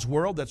God's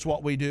world. That's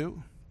what we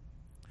do.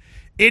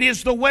 It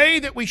is the way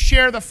that we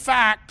share the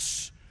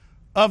facts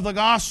of the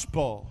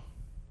gospel.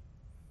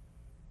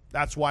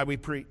 That's why we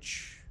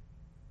preach.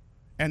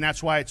 And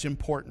that's why it's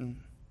important.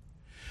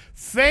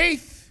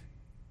 Faith,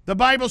 the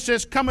Bible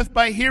says, cometh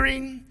by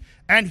hearing,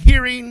 and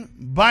hearing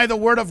by the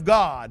word of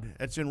God.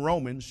 That's in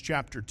Romans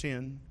chapter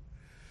 10,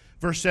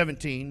 verse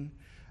 17.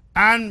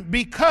 And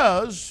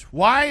because,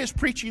 why is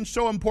preaching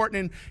so important?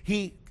 And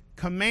he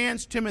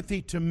commands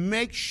Timothy to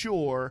make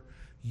sure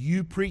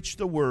you preach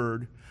the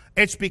word.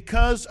 It's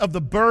because of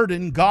the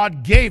burden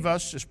God gave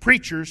us as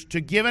preachers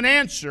to give an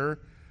answer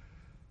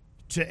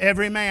to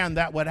every man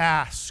that would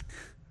ask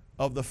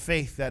of the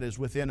faith that is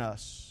within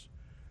us.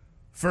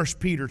 1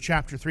 Peter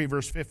chapter 3,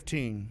 verse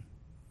 15.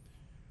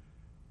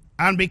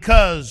 And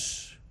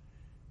because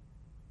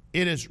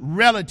it is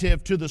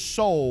relative to the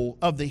soul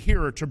of the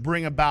hearer to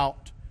bring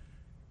about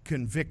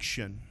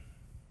conviction.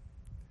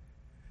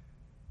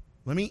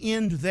 Let me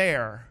end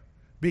there,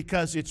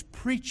 because it's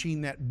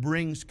preaching that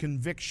brings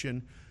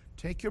conviction.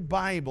 Take your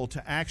Bible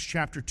to Acts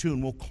chapter 2,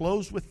 and we'll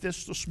close with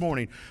this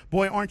morning.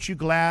 Boy, aren't you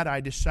glad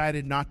I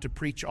decided not to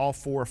preach all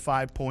 4 or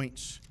 5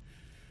 points?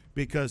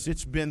 Because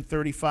it's been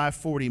 35,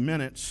 40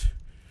 minutes.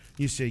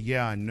 You say,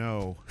 yeah, I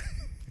know.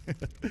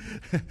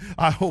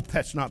 I hope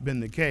that's not been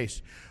the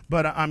case.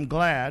 But I'm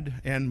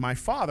glad. And my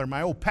father,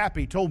 my old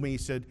pappy, told me, he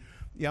said,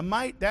 yeah,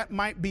 that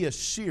might be a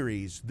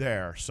series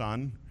there,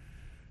 son.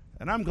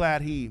 And I'm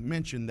glad he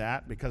mentioned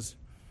that, because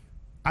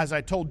as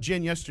I told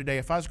Jen yesterday,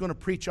 if I was going to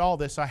preach all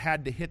this, I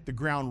had to hit the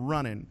ground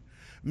running,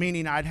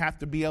 meaning I'd have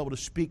to be able to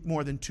speak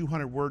more than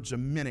 200 words a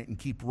minute and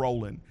keep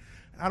rolling.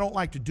 I don't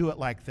like to do it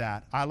like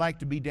that. I like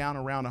to be down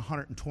around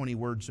 120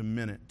 words a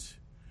minute.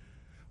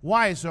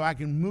 Why? So I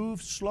can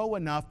move slow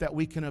enough that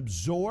we can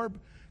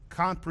absorb,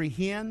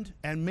 comprehend,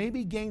 and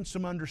maybe gain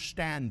some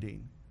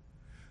understanding.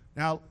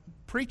 Now,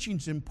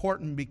 preaching's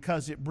important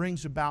because it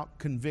brings about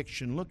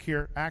conviction. Look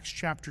here, Acts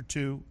chapter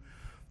 2,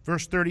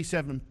 verse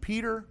 37.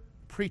 Peter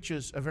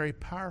preaches a very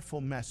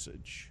powerful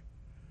message.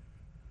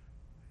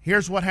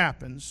 Here's what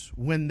happens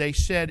when they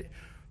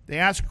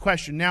asked a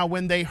question. Now,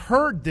 when they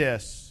heard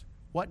this,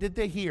 what did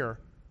they hear?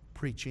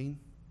 Preaching.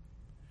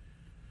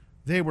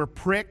 They were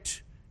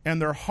pricked in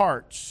their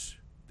hearts.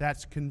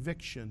 That's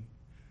conviction.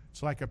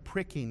 It's like a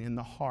pricking in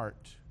the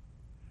heart.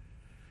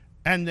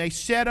 And they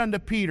said unto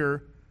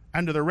Peter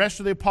and to the rest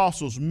of the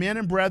apostles, men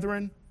and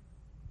brethren,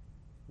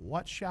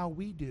 what shall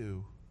we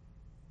do?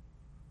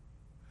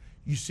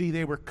 You see,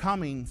 they were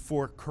coming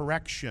for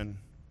correction.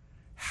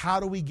 How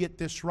do we get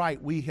this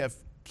right? We have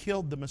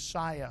killed the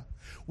Messiah.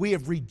 We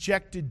have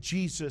rejected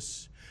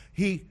Jesus.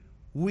 We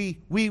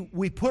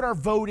put our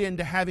vote in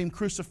to have Him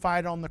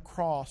crucified on the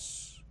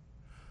cross.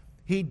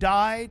 He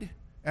died,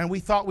 and we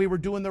thought we were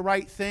doing the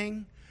right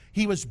thing.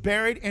 He was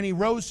buried, and He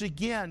rose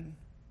again.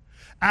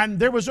 And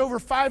there was over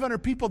 500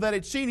 people that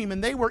had seen Him,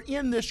 and they were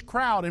in this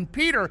crowd. And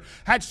Peter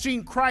had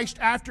seen Christ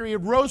after He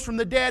had rose from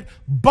the dead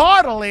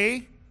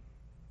bodily,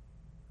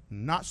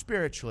 not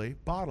spiritually,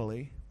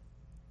 bodily.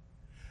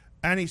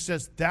 And he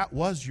says, that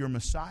was your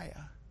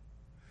Messiah.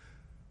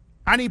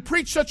 And he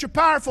preached such a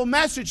powerful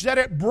message that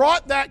it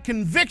brought that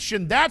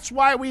conviction. That's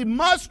why we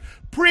must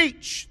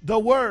preach the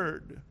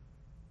Word.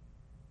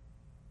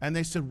 And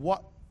they said,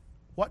 what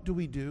do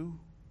we do?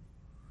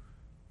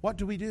 What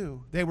do we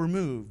do? They were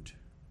moved.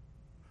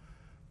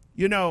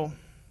 You know,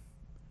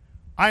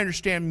 I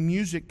understand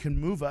music can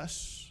move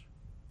us.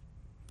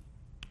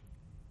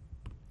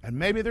 And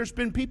maybe there's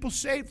been people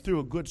saved through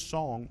a good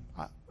song.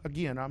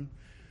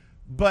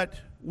 But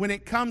when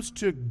it comes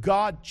to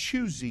God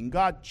choosing,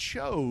 God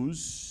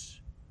chose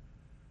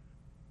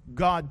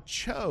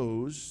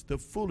the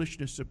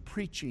foolishness of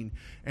preaching.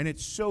 And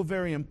it's so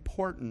very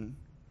important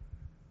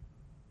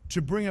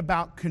to bring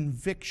about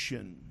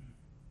conviction.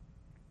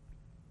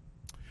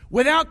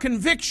 Without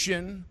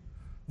conviction,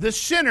 the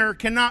sinner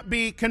cannot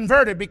be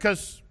converted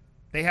because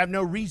they have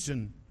no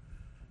reason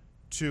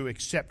to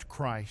accept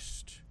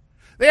Christ.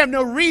 They have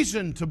no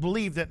reason to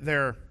believe that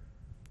they're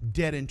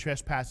dead in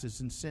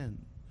trespasses and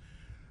sin.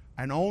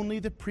 And only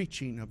the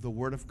preaching of the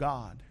Word of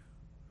God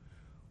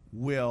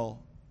will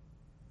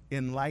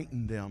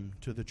enlighten them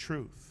to the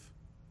truth.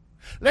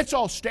 Let's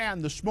all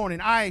stand this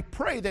morning. I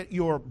pray that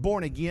you're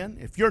born again.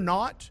 If you're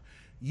not,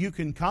 you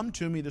can come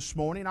to me this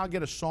morning. I'll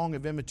get a song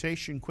of invitation quick.